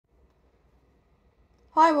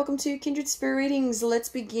Hi, welcome to Kindred Spirit Readings. Let's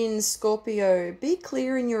begin, Scorpio. Be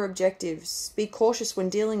clear in your objectives. Be cautious when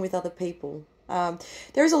dealing with other people.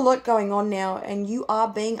 There is a lot going on now, and you are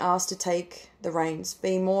being asked to take the reins,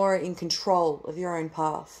 be more in control of your own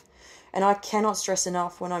path. And I cannot stress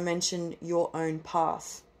enough when I mention your own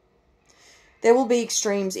path. There will be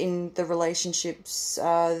extremes in the relationships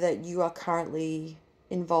that you are currently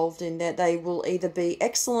involved in, that they will either be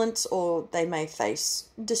excellent or they may face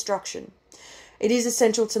destruction. It is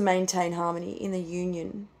essential to maintain harmony in the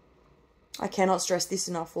union. I cannot stress this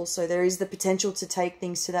enough also. There is the potential to take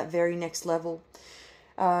things to that very next level.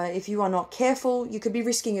 If you are not careful, you could be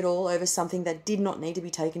risking it all over something that did not need to be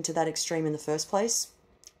taken to that extreme in the first place.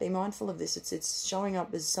 Be mindful of this. It's showing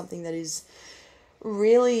up as something that is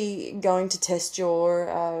really going to test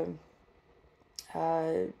your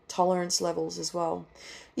tolerance levels as well.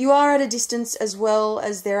 You are at a distance, as well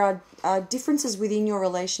as there are differences within your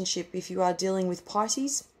relationship if you are dealing with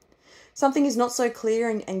Pisces. Something is not so clear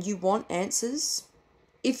and you want answers.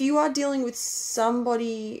 If you are dealing with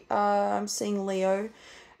somebody, I'm seeing Leo,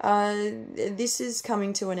 this is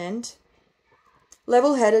coming to an end.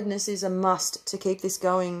 Level-headedness is a must to keep this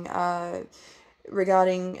going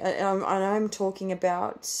regarding, and I'm talking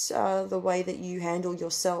about the way that you handle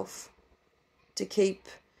yourself to keep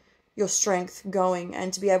your strength going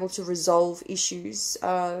and to be able to resolve issues.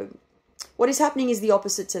 What is happening is the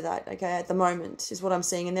opposite to that, okay, at the moment, is what I'm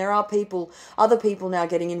seeing. And there are other people now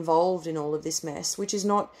getting involved in all of this mess, which is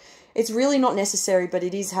not, it's really not necessary, but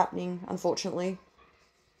it is happening, unfortunately.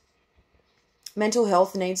 Mental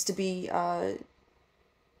health needs to be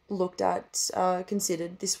looked at,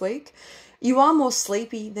 considered this week. You are more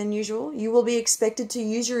sleepy than usual. You will be expected to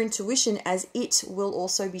use your intuition, as it will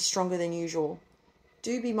also be stronger than usual.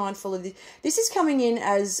 Do be mindful of this. This is coming in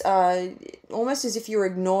as almost as if you're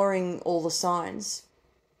ignoring all the signs.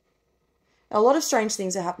 A lot of strange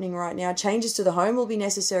things are happening right now. Changes to the home will be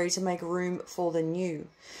necessary to make room for the new.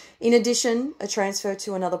 In addition, a transfer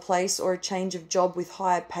to another place or a change of job with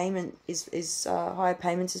higher payment higher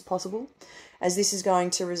payments is possible. As this is going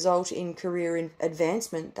to result in career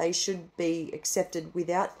advancement, they should be accepted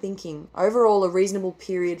without thinking. Overall, a reasonable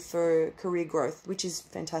period for career growth, which is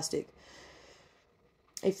fantastic.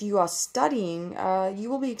 If you are studying, you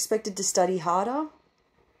will be expected to study harder,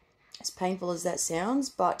 as painful as that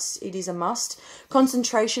sounds, but it is a must.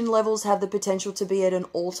 Concentration levels have the potential to be at an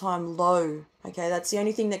all-time low. Okay, that's the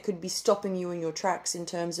only thing that could be stopping you in your tracks in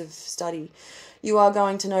terms of study. You are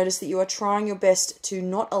going to notice that you are trying your best to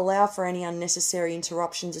not allow for any unnecessary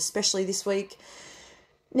interruptions, especially this week.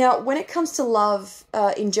 Now, when it comes to love,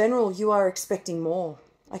 in general, you are expecting more.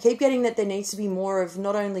 I keep getting that there needs to be more of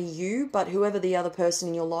not only you, but whoever the other person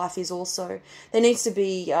in your life is also. There needs to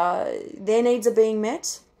be, their needs are being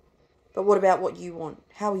met, but what about what you want?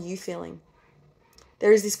 How are you feeling?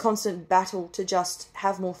 There is this constant battle to just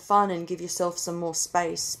have more fun and give yourself some more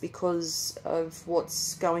space because of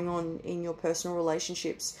what's going on in your personal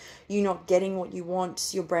relationships. You're not getting what you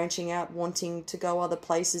want. You're branching out, wanting to go other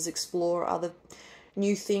places, explore other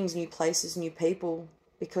new things, new places, new people,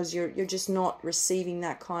 because you're just not receiving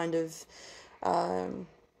that kind of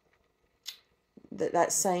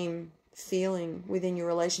that same feeling within your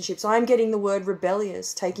relationships. I'm getting the word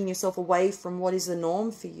rebellious, taking yourself away from what is the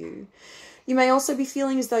norm for you. You may also be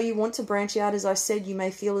feeling as though you want to branch out. As I said, you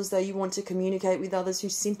may feel as though you want to communicate with others who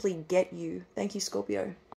simply get you. Thank you, Scorpio.